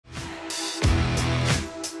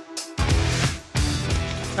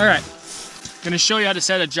Alright, going to show you how to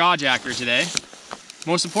set a jawjacker today.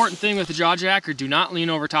 Most important thing with the jawjacker, do not lean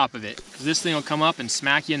over top of it, because this thing will come up and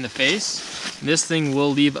smack you in the face, and this thing will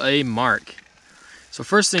leave a mark. So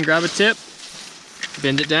first thing, grab a tip,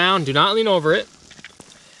 bend it down, do not lean over it,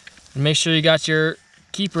 and make sure you got your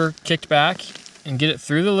keeper kicked back, and get it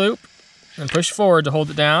through the loop, and push forward to hold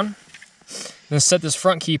it down. Then set this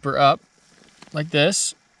front keeper up, like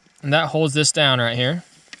this, and that holds this down right here.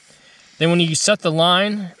 Then when you set the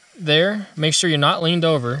line there, make sure you're not leaned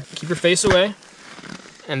over. Keep your face away,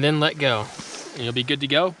 and then let go. And you'll be good to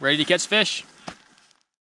go, ready to catch fish.